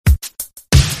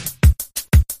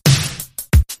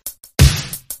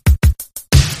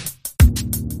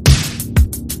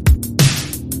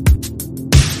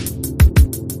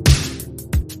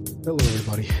Hello,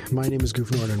 everybody. My name is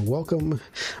Goof Nord, and welcome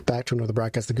back to another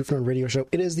broadcast, the Goof Nord Radio Show.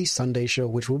 It is the Sunday show,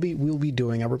 which we'll be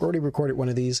doing. I've already recorded one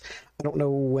of these. I don't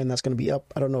know when that's going to be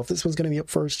up. I don't know if this one's going to be up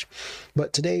first.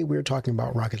 But today we're talking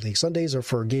about Rocket League. Sundays are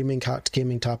for gaming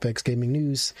topics, gaming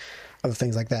news, other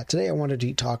things like that. Today I wanted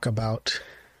to talk about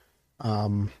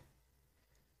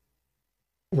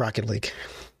Rocket League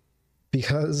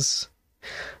because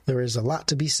there is a lot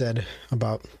to be said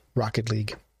about Rocket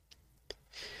League.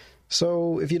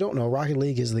 So, if you don't know, Rocket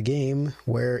League is the game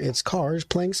where it's cars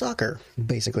playing soccer.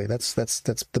 Basically, that's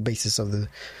the basis of the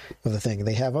thing.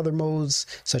 They have other modes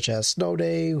such as Snow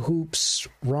Day, Hoops,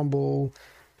 Rumble,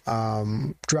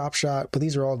 Drop Shot, but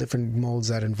these are all different modes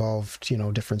that involve,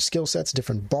 different skill sets,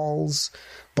 different ball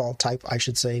type, I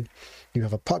should say. You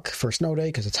have a puck for Snow Day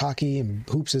because it's hockey, and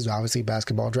Hoops is obviously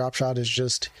basketball. Drop Shot is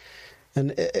just,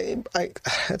 and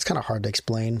it's kind of hard to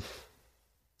explain.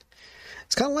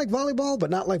 It's kind of like volleyball, but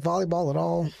not like volleyball at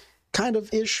all. Kind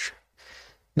of ish.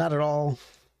 Not at all.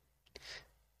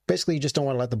 Basically, you just don't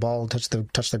want to let the ball touch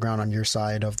the ground on your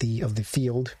side of the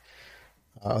field.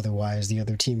 Otherwise, the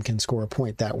other team can score a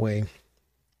point that way.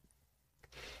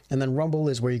 And then Rumble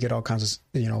is where you get all kinds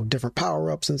of different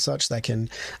power-ups and such that can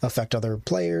affect other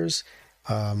players,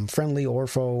 friendly or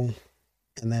foe.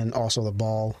 And then also the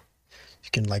ball. You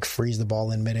can freeze the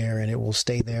ball in midair and it will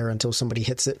stay there until somebody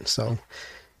hits it. So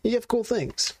you have cool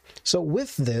things. So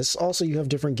with this, also you have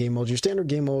different game modes. Your standard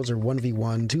game modes are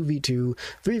 1v1, 2v2,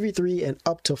 3v3, and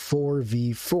up to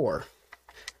 4v4.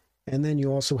 And then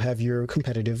you also have your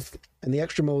competitive, and the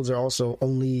extra modes are also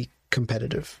only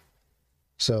competitive.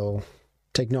 So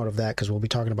take note of that because we'll be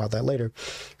talking about that later.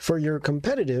 For your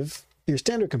competitive, your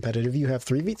standard competitive, you have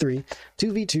 3v3,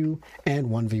 2v2, and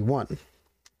 1v1.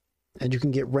 And you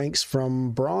can get ranks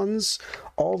from bronze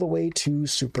all the way to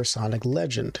Supersonic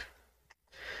Legend.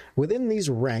 Within these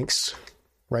ranks,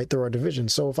 right, there are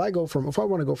divisions. So if I want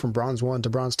to go from Bronze 1 to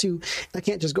Bronze 2, I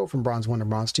can't just go from Bronze 1 to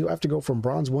Bronze 2. I have to go from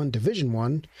Bronze 1 Division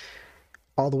 1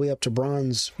 all the way up to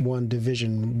Bronze 1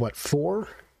 Division, 4?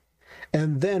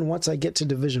 And then once I get to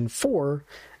Division 4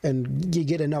 and you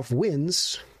get enough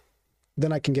wins,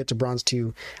 then I can get to Bronze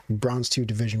 2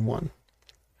 Division 1.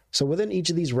 So within each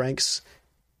of these ranks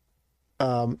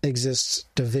exists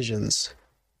divisions.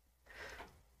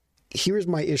 Here's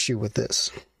my issue with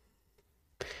this.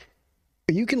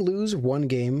 You can lose one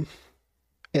game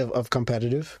of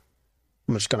competitive.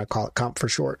 I'm just going to call it comp for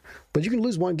short. But you can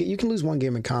lose one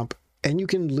game in comp, and you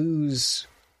can lose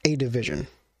a division.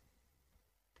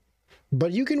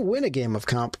 But you can win a game of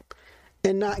comp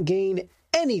and not gain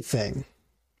anything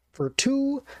for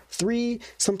 2, 3,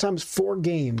 sometimes 4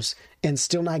 games and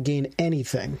still not gain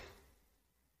anything.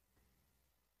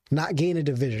 Not gain a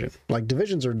division.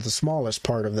 Divisions are the smallest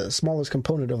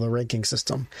component of the ranking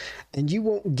system. And you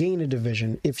won't gain a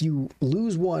division if you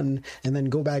lose one and then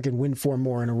go back and win 4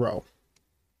 more in a row.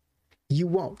 You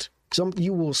won't.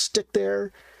 You will stick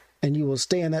there and you will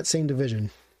stay in that same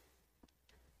division.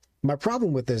 My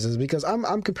problem with this is because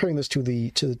I'm comparing this to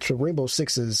Rainbow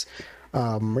Six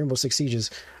Siege's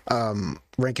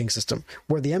ranking system,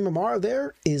 where the MMR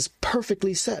there is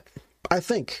perfectly set. I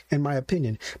think, in my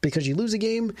opinion, because you lose a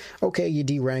game, okay, you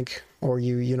D-rank, or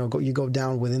you go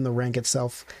down within the rank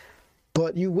itself,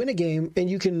 but you win a game and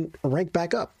you can rank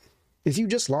back up. If you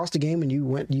just lost a game and you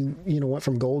went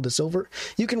from gold to silver,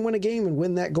 you can win a game and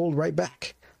win that gold right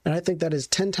back. And I think that is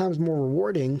 10 times more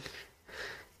rewarding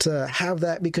to have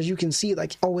that because you can see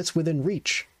it's within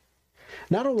reach.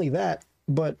 Not only that,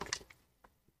 but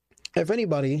if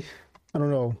anybody, I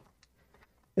don't know,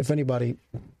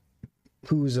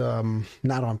 who's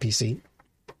not on PC,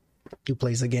 who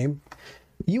plays the game,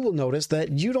 you will notice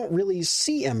that you don't really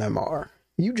see MMR.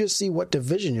 You just see what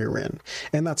division you're in,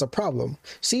 and that's a problem.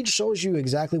 Siege shows you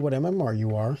exactly what MMR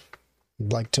you are,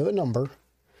 to the number,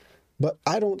 but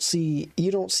you don't see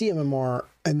MMR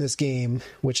in this game,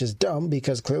 which is dumb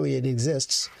because clearly it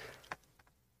exists,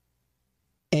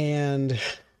 and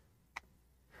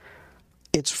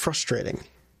it's frustrating.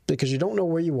 Because you don't know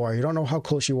where you are, you don't know how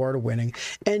close you are to winning,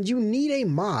 and you need a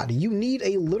mod. You need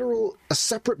a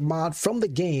separate mod from the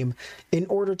game in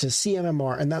order to see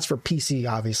MMR, and that's for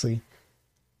PC, obviously.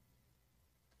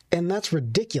 And that's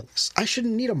ridiculous. I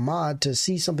shouldn't need a mod to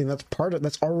see something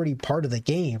that's already part of the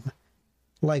game.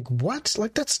 What?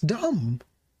 That's dumb.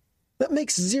 That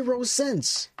makes 0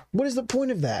 sense. What is the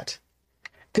point of that?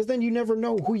 Because then you never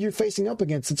know who you're facing up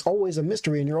against. It's always a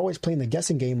mystery, and you're always playing the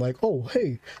guessing game oh,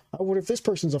 hey, I wonder if this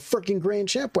person's a freaking grand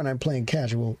champ when I'm playing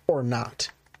casual or not.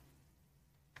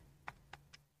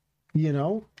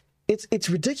 It's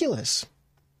ridiculous.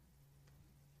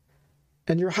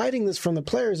 And you're hiding this from the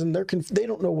players, and they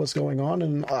don't know what's going on,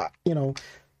 and,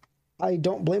 I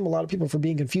don't blame a lot of people for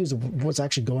being confused of what's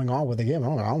actually going on with the game. I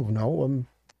don't know.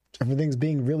 Everything's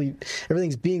being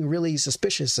really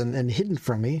suspicious and hidden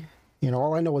from me. You know,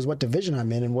 all I know is what division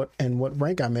I'm in and what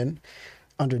rank I'm in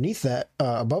underneath that,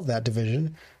 above that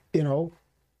division. You know,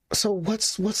 so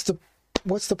what's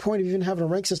the point of even having a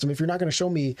rank system if you're not going to show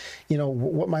me, you know,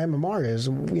 what my MMR is,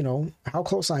 you know, how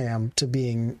close I am to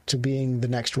being the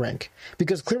next rank?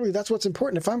 Because clearly that's what's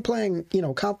important. If I'm playing, you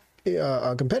know,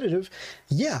 competitive,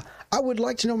 yeah, I would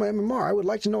like to know my MMR. I would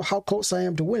like to know how close I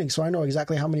am to winning, so I know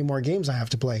exactly how many more games I have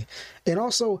to play. And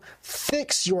also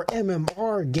fix your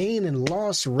MMR gain and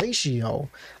loss ratio.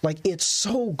 Like, it's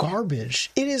so garbage.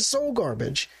 It is so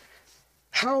garbage.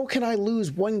 How can I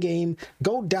lose one game,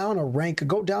 go down a rank,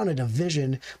 go down a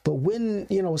division, but win,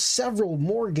 you know, several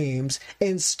more games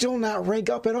and still not rank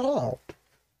up at all?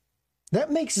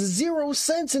 That makes zero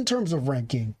sense in terms of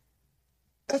ranking.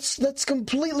 That's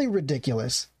completely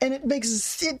ridiculous, and it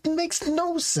makes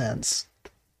no sense.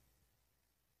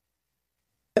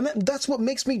 And that's what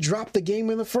makes me drop the game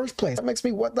in the first place.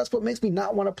 That's what makes me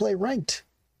not want to play ranked.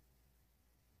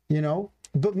 You know?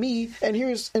 But me, this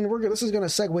is going to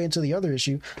segue into the other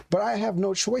issue, but I have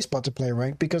no choice but to play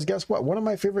ranked, because guess what? One of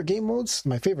my favorite game modes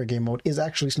is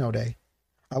actually Snow Day.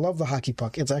 I love the hockey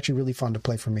puck. It's actually really fun to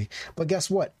play for me. But guess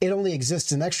what? It only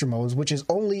exists in extra modes, which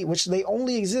they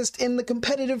only exist in the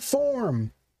competitive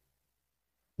form.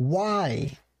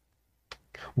 Why?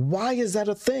 Why is that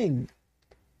a thing?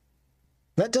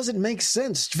 That doesn't make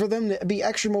sense for them to be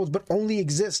extra modes but only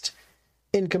exist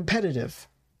in competitive.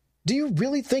 Do you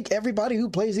really think everybody who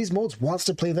plays these modes wants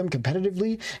to play them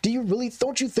competitively?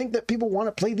 Don't you think that people want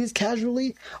to play these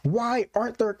casually? Why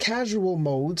aren't there casual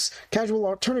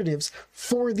alternatives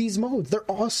for these modes? They're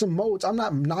awesome modes. I'm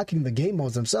not knocking the game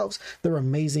modes themselves. They're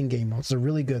amazing game modes. They're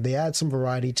really good. They add some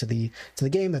variety to the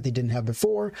game that they didn't have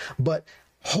before, but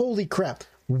holy crap.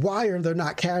 Why are there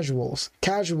not casual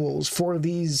alternatives for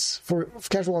these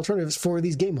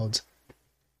game modes?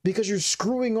 Because you're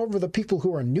screwing over the people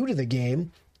who are new to the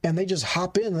game, and they just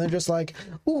hop in and they're just like,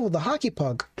 ooh, the hockey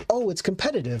puck. Oh, it's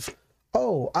competitive.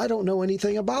 Oh, I don't know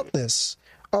anything about this.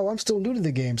 Oh, I'm still new to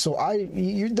the game. So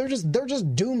they're just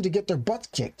doomed to get their butts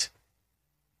kicked.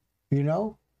 You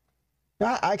know?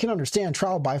 I can understand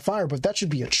trial by fire, but that should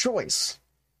be a choice.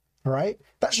 All right?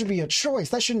 That should be a choice.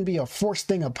 That shouldn't be a forced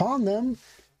thing upon them.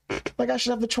 Like, I should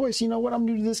have the choice. You know what? I'm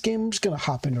new to this game. I'm just going to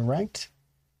hop into ranked.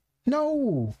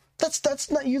 No. That's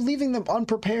not, you leaving them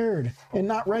unprepared and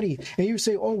not ready. And you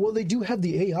say, oh, well, they do have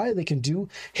the AI they can do.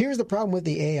 Here's the problem with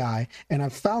the AI, and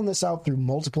I've found this out through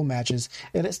multiple matches,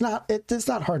 and it's not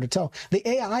hard to tell. The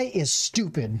AI is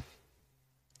stupid.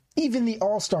 Even the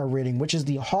all-star rating, which is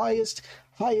the highest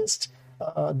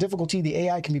difficulty the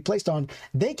AI can be placed on,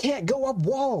 they can't go up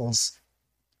walls.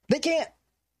 They can't.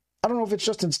 I don't know if it's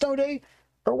just in Snow Day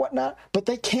or whatnot, but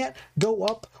they can't go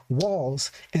up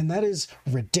walls, and that is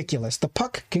ridiculous. The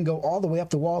puck can go all the way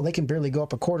up the wall. They can barely go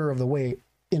up a quarter of the way,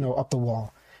 up the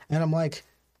wall. And I'm like,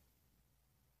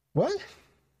 what?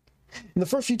 And the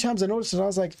first few times I noticed it, I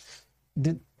was like,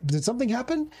 did something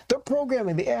happen?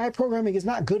 The AI programming is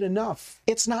not good enough.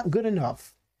 It's not good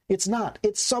enough. It's not.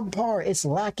 It's subpar. It's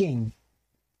lacking.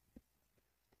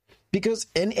 Because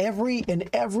in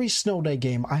every Snow Day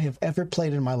game I have ever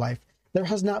played in my life, there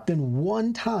has not been at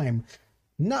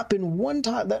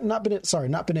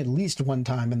least one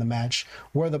time in the match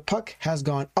where the puck has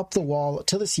gone up the wall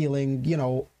to the ceiling,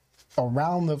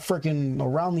 around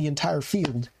the entire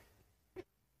field.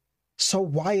 So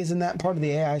why isn't that part of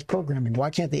the AI's programming? Why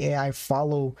can't the AI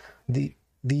follow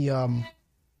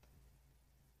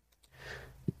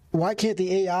why can't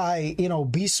the AI,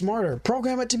 be smarter?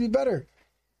 Program it to be better.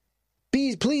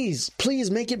 Please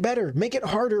make it better. Make it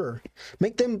harder.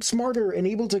 Make them smarter and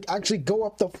able to actually go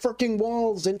up the freaking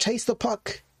walls and chase the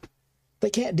puck. They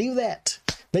can't do that.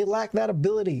 They lack that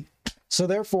ability. So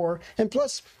therefore, and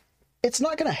plus, it's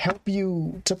not going to help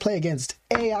you to play against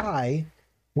AI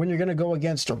when you're going to go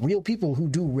against real people who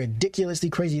do ridiculously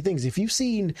crazy things. If you've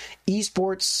seen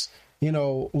esports,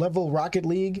 level Rocket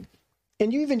League,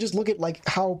 and you even just look at like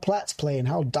how Plats play and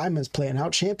how Diamonds play and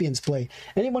how Champions play,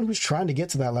 anyone who's trying to get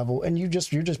to that level and you're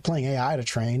just playing AI to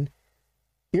train,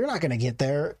 you're not going to get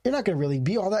there. You're not going to really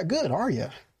be all that good, are you?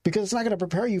 Because it's not going to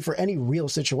prepare you for any real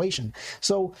situation.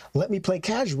 So let me play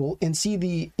casual and see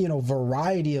the,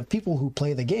 variety of people who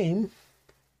play the game.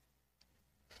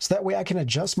 So that way I can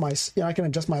adjust my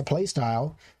play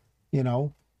style,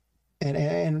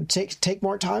 and take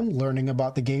more time learning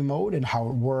about the game mode and how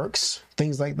it works,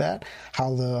 things like that,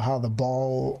 how the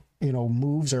ball,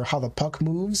 moves, or how the puck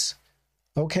moves.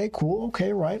 Okay, cool.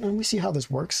 Okay, right. Let me see how this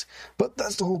works. But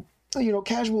that's the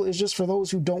casual is just for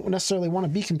those who don't necessarily want to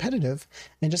be competitive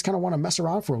and just kind of want to mess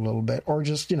around for a little bit, or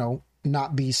just,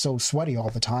 not be so sweaty all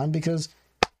the time. Because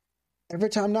every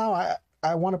time now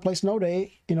I want to play Snow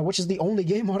Day, which is the only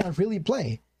game mode I really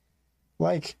play.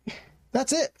 Like,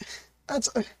 that's it.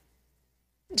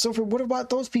 So what about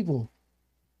those people?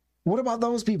 What about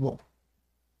those people?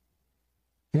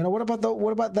 What about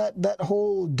that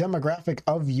whole demographic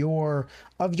of your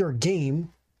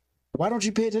game? Why don't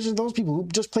you pay attention to those people who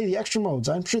just play the extra modes?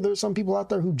 I'm sure there's some people out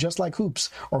there who just like hoops,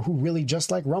 or who really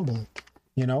just like Rumble.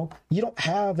 You don't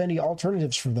have any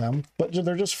alternatives for them, but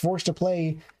they're just forced to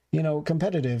play,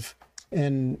 competitive.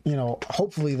 And,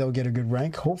 hopefully they'll get a good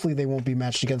rank. Hopefully they won't be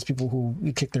matched against people who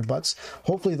kick their butts.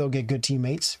 Hopefully they'll get good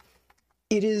teammates.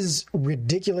 It is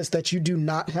ridiculous that you do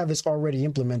not have this already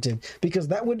implemented, because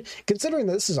that would, considering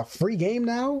that this is a free game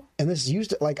now, and this is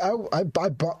used to, like, I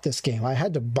bought this game. I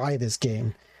had to buy this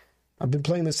game. I've been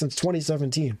playing this since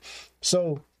 2017.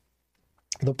 So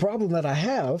the problem that I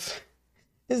have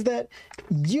is that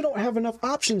you don't have enough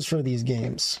options for these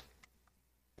games.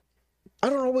 I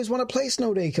don't always want to play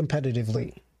Snow Day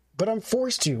competitively, but I'm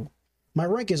forced to. My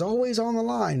rank is always on the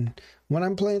line when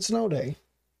I'm playing Snow Day.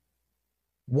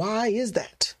 Why is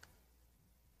that?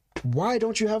 Why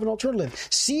don't you have an alternative?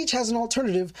 Siege has an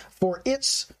alternative for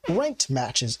its ranked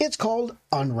matches. It's called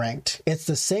Unranked. It's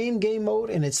the same game mode,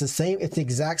 and it's the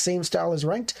exact same style as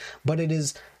Ranked, but it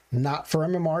is not for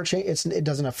MMR change. It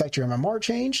doesn't affect your MMR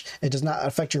change. It does not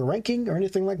affect your ranking or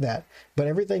anything like that. But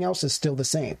everything else is still the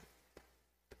same.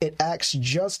 It acts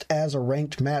just as a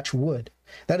ranked match would.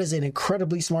 That is an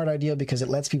incredibly smart idea, because it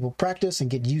lets people practice and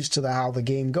get used to how the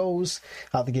game goes,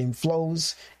 how the game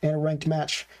flows in a ranked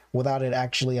match, without it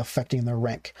actually affecting their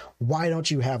rank. Why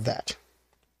don't you have that?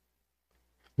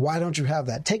 Why don't you have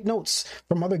that? Take notes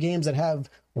from other games that have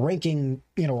ranking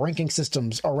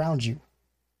systems around you.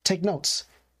 Take notes.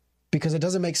 Because it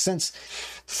doesn't make sense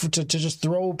to just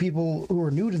throw people who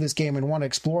are new to this game and want to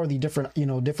explore the different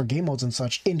game modes and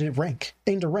such into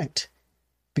ranked.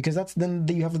 Because then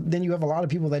you have a lot of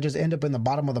people that just end up in the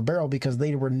bottom of the barrel because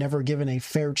they were never given a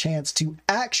fair chance to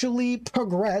actually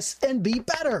progress and be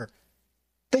better.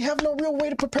 They have no real way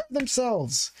to prepare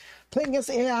themselves. Playing against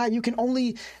the AI, you can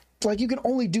only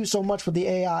do so much with the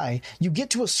AI. You get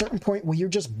to a certain point where you're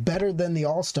just better than the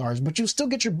all-stars, but you still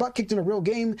get your butt kicked in a real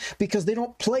game because they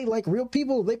don't play like real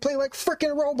people. They play like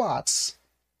freaking robots.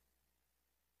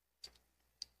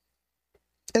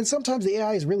 And sometimes the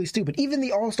AI is really stupid. Even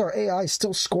the all-star AI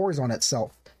still scores on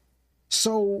itself.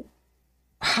 So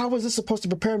how is this supposed to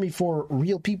prepare me for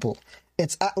real people?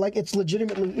 It's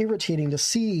legitimately irritating to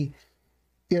see,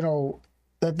 that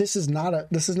this is not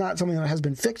something that has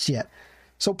been fixed yet.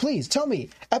 So please tell me,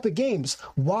 Epic Games,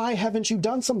 why haven't you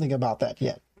done something about that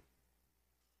yet?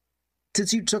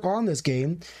 Since you took on this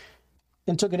game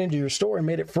and took it into your store and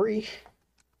made it free,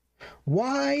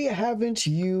 why haven't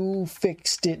you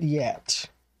fixed it yet?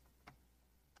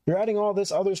 You're adding all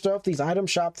this other stuff, these item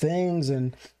shop things,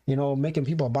 and, making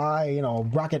people buy,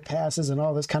 rocket passes and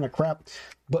all this kind of crap.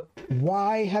 But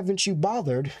why haven't you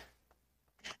bothered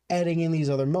adding in these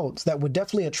other modes that would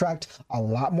definitely attract a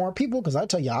lot more people? Because I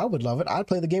tell you, I would love it. I'd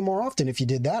play the game more often if you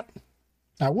did that.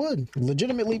 I would.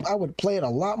 Legitimately, I would play it a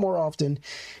lot more often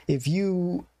if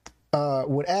you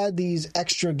would add these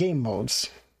extra game modes.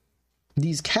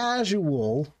 These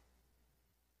casual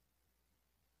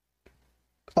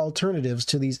alternatives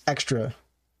to these extra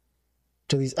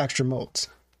modes.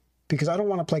 Because I don't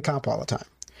want to play comp all the time.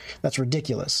 That's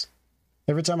ridiculous.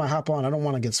 Every time I hop on, I don't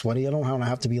want to get sweaty. I don't want to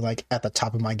have to be like at the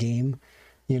top of my game,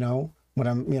 when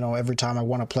I'm, every time I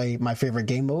want to play my favorite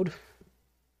game mode.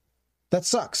 That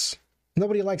sucks.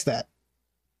 Nobody likes that.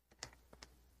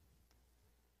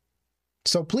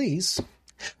 So please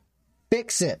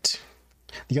fix it.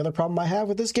 The other problem I have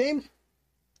with this game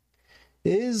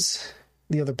is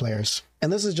the other players.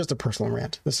 And this is just a personal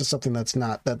rant. This is something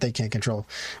that they can't control.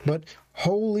 But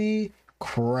holy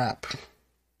crap.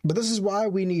 But this is why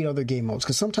we need other game modes,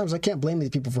 because sometimes I can't blame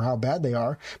these people for how bad they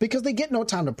are, because they get no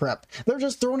time to prep. They're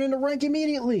just thrown into rank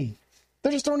immediately.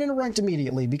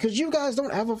 Because you guys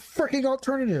don't have a freaking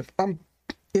alternative.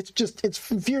 It's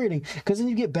infuriating, because then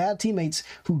you get bad teammates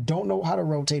who don't know how to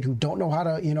rotate, who don't know how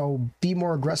to, be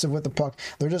more aggressive with the puck.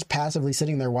 They're just passively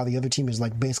sitting there while the other team is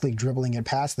like basically dribbling it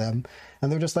past them,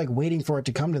 and they're just like waiting for it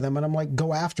to come to them. And I'm like,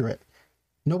 go after it.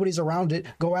 Nobody's around it.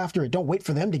 Go after it. Don't wait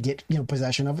for them to get,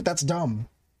 possession of it. That's dumb.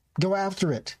 Go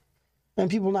after it. And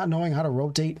people not knowing how to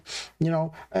rotate,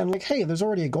 and like, hey, there's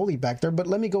already a goalie back there, but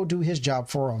let me go do his job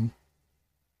for him.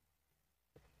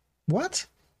 What?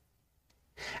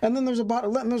 And then there's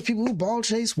people who ball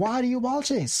chase. Why do you ball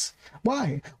chase?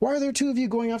 Why? Why are there two of you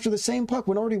going after the same puck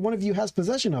when already one of you has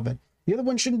possession of it? The other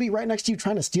one shouldn't be right next to you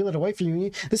trying to steal it away from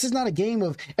you. This is not a game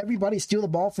of everybody steal the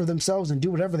ball for themselves and do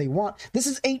whatever they want. This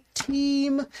is a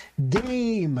team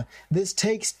game. This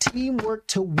takes teamwork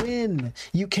to win.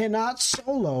 You cannot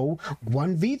solo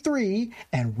 1v3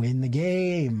 and win the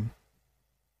game.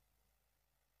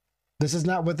 This is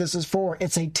not what this is for.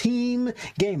 It's a team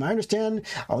game. I understand,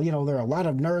 there are a lot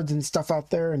of nerds and stuff out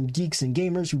there and geeks and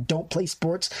gamers who don't play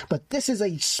sports, but this is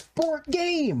a sport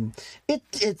game.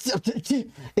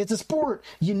 It's a sport.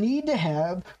 You need to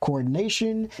have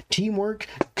coordination, teamwork,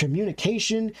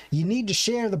 communication. You need to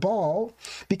share the ball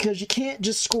because you can't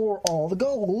just score all the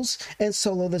goals and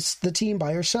solo the team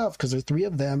by yourself because there's three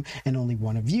of them and only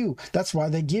one of you. That's why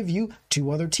they give you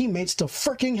two other teammates to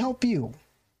freaking help you.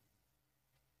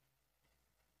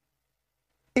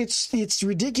 It's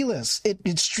ridiculous.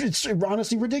 It's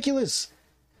honestly ridiculous.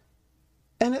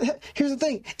 And here's the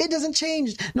thing. It doesn't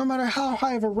change. No matter how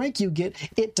high of a rank you get,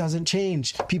 it doesn't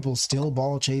change. People still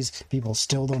ball chase. People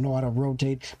still don't know how to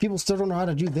rotate. People still don't know how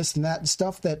to do this and that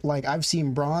stuff that, like, I've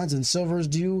seen bronze and silvers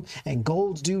do and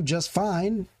golds do just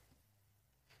fine.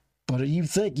 But you'd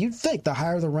think the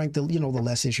higher the rank, the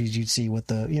less issues you'd see with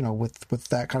the, with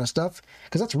that kind of stuff.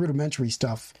 Because that's rudimentary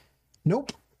stuff.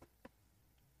 Nope.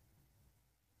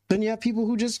 Then you have people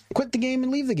who just quit the game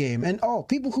and leave the game. And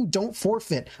people who don't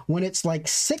forfeit when it's like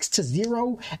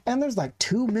 6-0 and there's like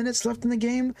 2 minutes left in the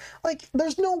game. Like,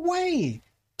 there's no way.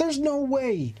 There's no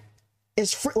way.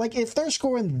 If they're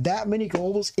scoring that many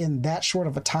goals in that short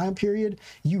of a time period,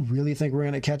 you really think we're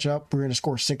going to catch up? We're going to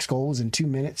score 6 goals in 2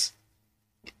 minutes?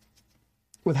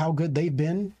 With how good they've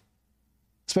been?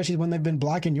 Especially when they've been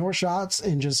blocking your shots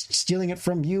and just stealing it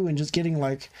from you and just getting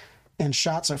and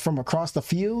shots from across the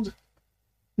field?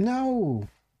 No,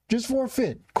 just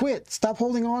forfeit, quit, stop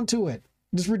holding on to it.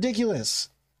 It's ridiculous.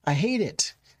 I hate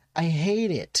it. I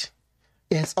hate it.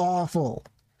 It's awful.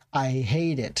 I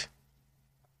hate it.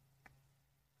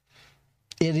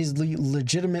 It is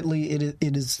legitimately,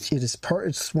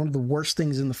 it's one of the worst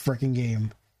things in the freaking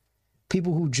game.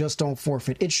 People who just don't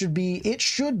forfeit. It should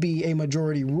be a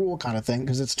majority rule kind of thing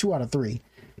because it's 2 out of 3.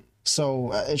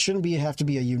 So it shouldn't have to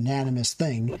be a unanimous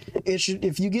thing.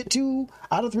 If you get 2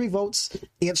 out of 3 votes,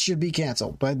 it should be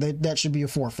canceled. But that should be a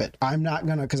forfeit. I'm not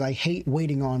gonna, because I hate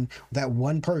waiting on that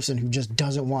one person who just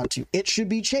doesn't want to. It should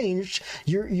be changed.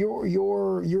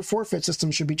 Your forfeit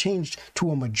system should be changed to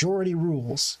a majority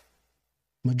rules.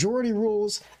 Majority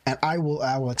rules, and I will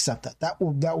accept that. That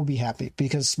will be happy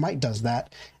because Smite does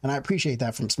that, and I appreciate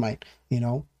that from Smite.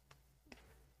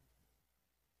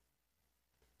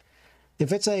 If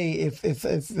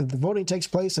the voting takes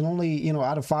place and only,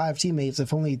 out of 5 teammates,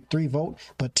 if only 3 vote,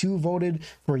 but 2 voted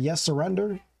for yes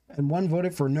surrender and 1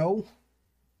 voted for no,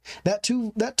 that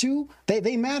two,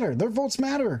 they matter. Their votes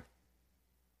matter.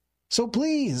 So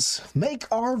please make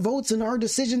our votes and our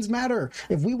decisions matter.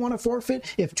 If we want to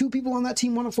forfeit, if 2 people on that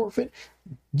team want to forfeit,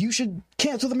 you should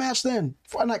cancel the match then.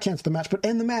 Not cancel the match, but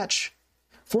end the match.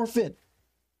 Forfeit.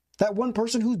 That one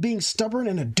person who's being stubborn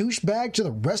and a douchebag to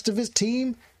the rest of his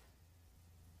team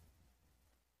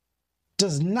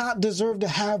does not deserve to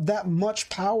have that much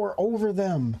power over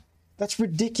them. That's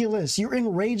ridiculous. You're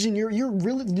enraging. You're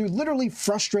literally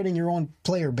frustrating your own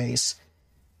player base.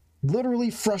 Literally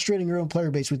frustrating your own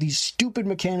player base with these stupid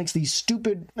mechanics, these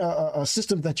stupid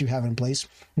systems that you have in place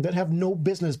that have no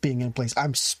business being in place.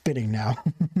 I'm spitting now.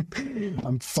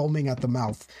 I'm foaming at the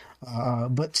mouth.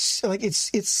 But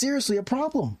it's seriously a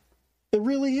problem. It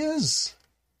really is.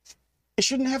 It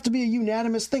shouldn't have to be a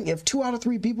unanimous thing. If 2 out of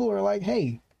 3 people are like,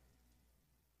 hey,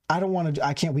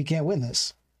 we can't win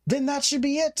this, then that should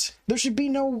be it. There should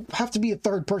have to be a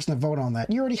third person to vote on that.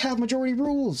 You already have majority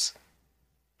rules.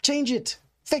 Change it.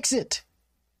 Fix it.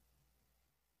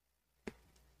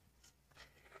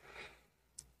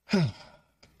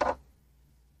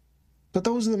 But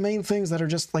those are the main things that are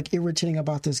just irritating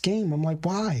about this game. I'm like,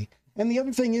 why? And the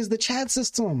other thing is the chat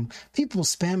system. People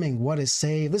spamming what is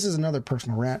saved. This is another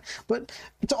personal rant. But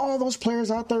to all those players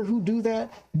out there who do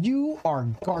that, you are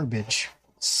garbage.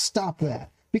 Stop that.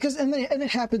 Because and it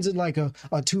happens in a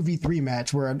 2v3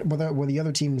 match where the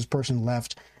other team's person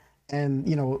left, and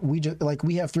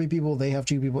we have 3 people, they have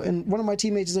 2 people, and one of my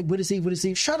teammates is like, what is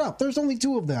he? Shut up. There's only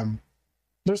 2 of them.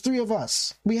 There's 3 of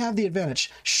us. We have the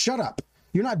advantage. Shut up.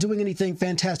 You're not doing anything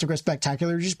fantastic or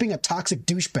spectacular. You're just being a toxic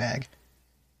douchebag.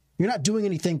 You're not doing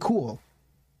anything cool.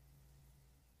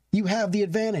 You have the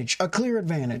advantage, a clear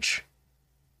advantage.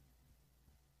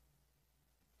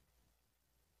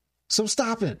 So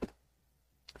stop it.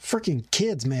 Freaking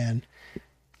kids, man.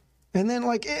 And then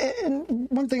like, and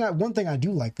one thing I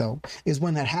do like though is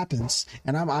when that happens,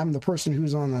 and I'm the person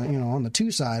who's on the on the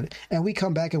 2 side, and we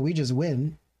come back and we just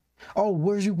win. Oh,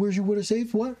 where's you what a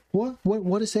save? What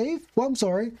a save? Well, I'm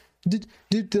sorry. Did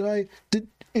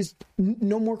is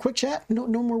no more quick chat? No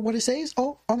more what a saves?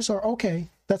 Oh, I'm sorry. Okay,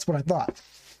 that's what I thought.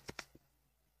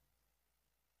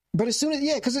 But as soon as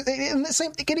because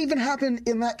it can even happen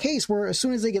in that case where as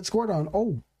soon as they get scored on,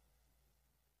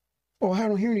 I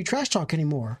don't hear any trash talk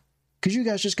anymore. Because you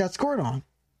guys just got scored on.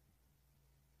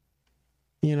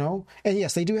 And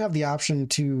yes, they do have the option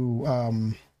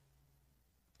to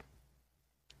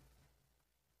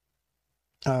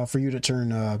for you to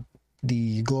turn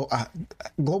the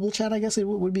global chat, I guess it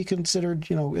would be considered.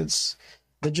 It's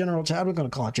the general chat. I'm going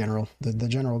to call it general. The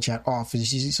general chat off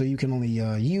so you can only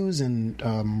use and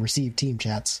receive team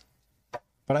chats.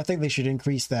 But I think they should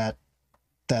increase that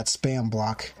spam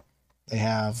block they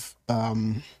have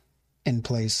in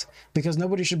place, because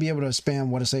nobody should be able to spam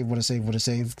what a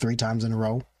save 3 times in a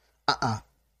row.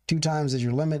 2 times is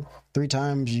your limit. 3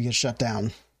 times you get shut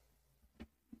down.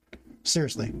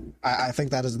 Seriously, I think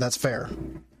that's fair.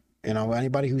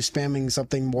 Anybody who's spamming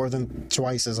something more than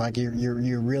twice is like you're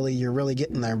really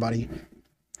getting there, buddy.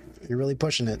 You're really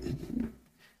pushing it.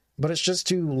 But it's just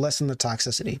to lessen the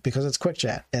toxicity, because it's quick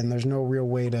chat and there's no real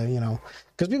way to,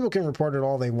 because people can report it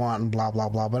all they want and blah, blah,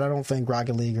 blah. But I don't think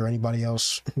Rocket League or anybody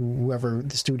else, whoever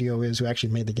the studio is who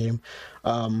actually made the game,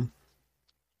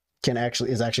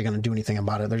 is actually going to do anything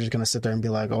about it. They're just going to sit there and be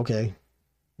like, okay,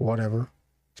 whatever.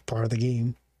 It's part of the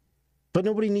game. But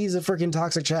nobody needs a freaking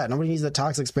toxic chat. Nobody needs that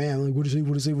toxic spam. Like, what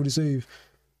a save.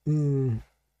 I'm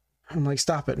like,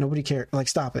 stop it. Nobody cares. Like,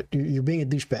 stop it. You're being a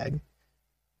douchebag.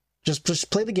 Just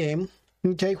play the game.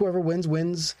 Okay, whoever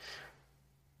wins,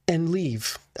 and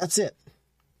leave. That's it.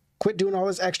 Quit doing all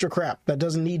this extra crap that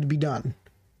doesn't need to be done.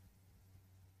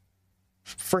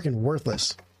 Freaking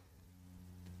worthless.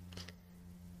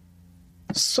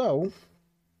 So,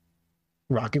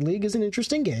 Rocket League is an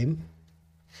interesting game.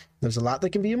 There's a lot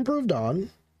that can be improved on.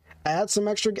 Add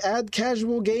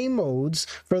casual game modes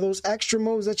for those extra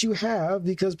modes that you have,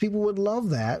 because people would love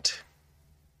that.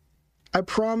 I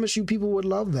promise you people would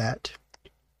love that.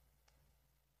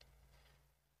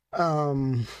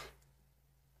 Oh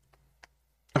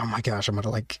my gosh, I'm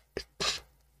gonna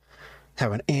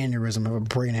have an aneurysm, have a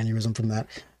brain aneurysm from that.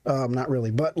 Not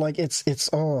really, but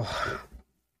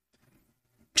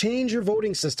change your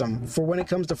voting system for when it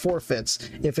comes to forfeits.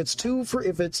 If it's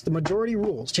the majority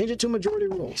rules, change it to majority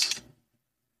rules.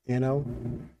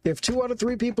 If 2 out of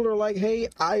 3 people are like, hey,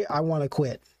 I want to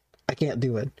quit, I can't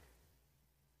do it,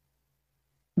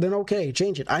 then okay,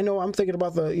 change it. I know I'm thinking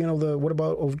about what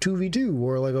about a 2v2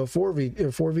 or like a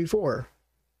 4v4.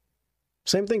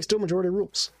 Same thing, still majority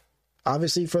rules.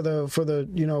 Obviously for the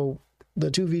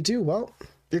the 2v2, well,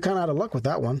 you're kind of out of luck with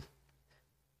that one.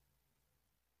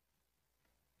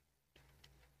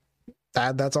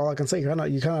 That's all I can say. You're kind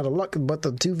of out of luck, but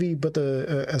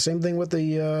the same thing with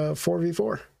the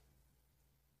 4v4.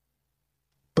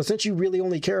 But since you really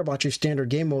only care about your standard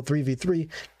game mode 3v3,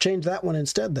 change that one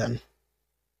instead then.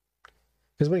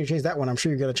 Because when you change that one, I'm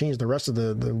sure you're going to change the rest of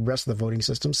the voting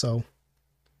system, so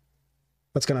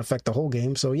that's going to affect the whole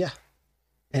game. So yeah,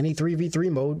 any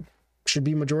 3v3 mode should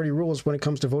be majority rules when it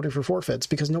comes to voting for forfeits,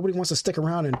 because nobody wants to stick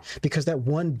around, and because that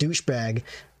one douchebag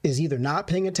is either not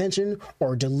paying attention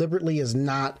or deliberately is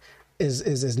not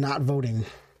voting.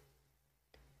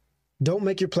 Don't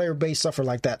make your player base suffer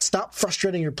like that. Stop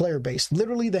frustrating your player base.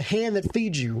 Literally the hand that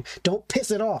feeds you. Don't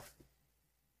piss it off.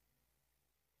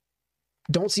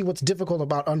 Don't see what's difficult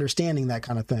about understanding that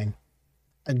kind of thing.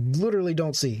 I literally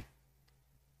don't see.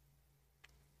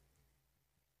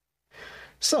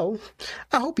 So,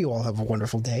 I hope you all have a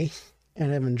wonderful day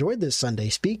and have enjoyed this Sunday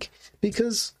Speak,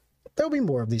 because there'll be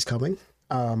more of these coming.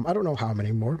 I don't know how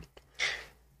many more.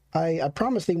 I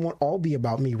promise they won't all be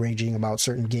about me raging about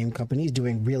certain game companies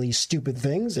doing really stupid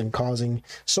things and causing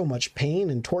so much pain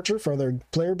and torture for their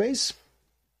player base.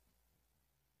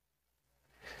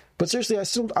 But seriously,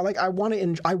 I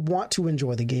want to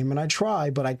enjoy the game, and I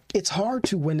try, but it's hard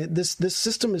to when this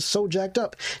system is so jacked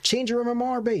up. Change your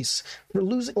MMR base. We're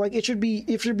losing, it should be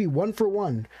 1 for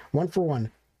 1.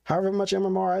 However much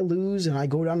MMR I lose and I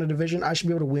go down the division, I should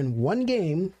be able to win 1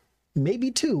 game, maybe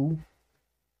 2,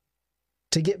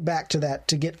 to get back to that,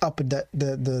 to get up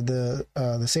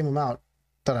the same amount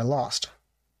that I lost.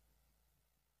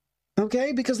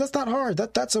 Okay, because that's not hard.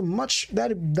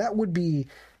 That would be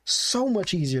so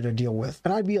much easier to deal with,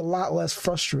 and I'd be a lot less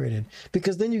frustrated,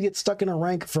 because then you get stuck in a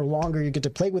rank for longer. You get to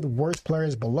play with worse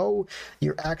players below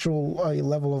your actual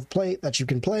level of play that you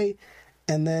can play,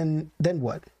 and then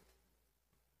what?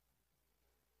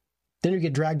 then you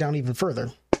get dragged down even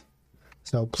further.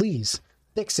 So please,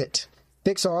 fix it.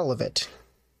 Fix all of it.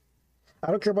 I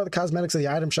don't care about the cosmetics of the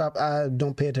item shop. I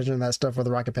don't pay attention to that stuff or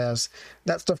the Rocket Pass.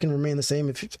 That stuff can remain the same.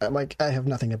 If I have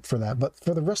nothing for that. But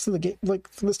for the rest of the game,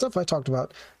 for the stuff I talked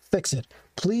about, fix it.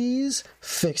 Please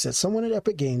fix it. Someone at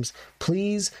Epic Games,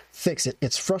 please fix it.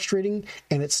 It's frustrating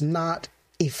and it's not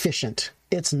efficient.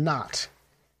 It's not.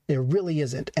 It really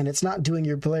isn't. And it's not doing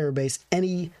your player base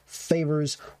any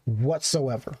favors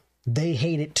whatsoever. They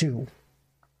hate it too.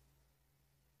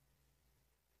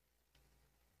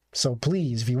 So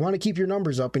please, if you want to keep your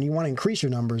numbers up and you want to increase your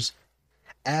numbers,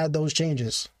 add those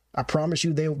changes. I promise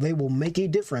you they will make a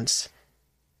difference.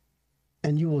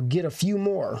 And you will get a few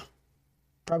more,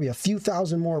 probably a few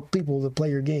thousand more people to play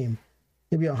your game.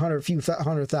 Maybe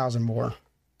 100,000 more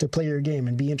to play your game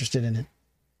and be interested in it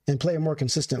and play it more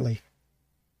consistently.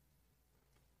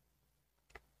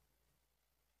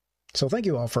 So thank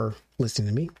you all for listening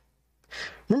to me.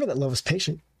 Remember that love is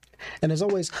patient. And as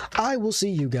always, I will see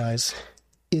you guys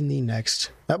in the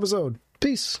next episode.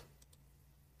 Peace.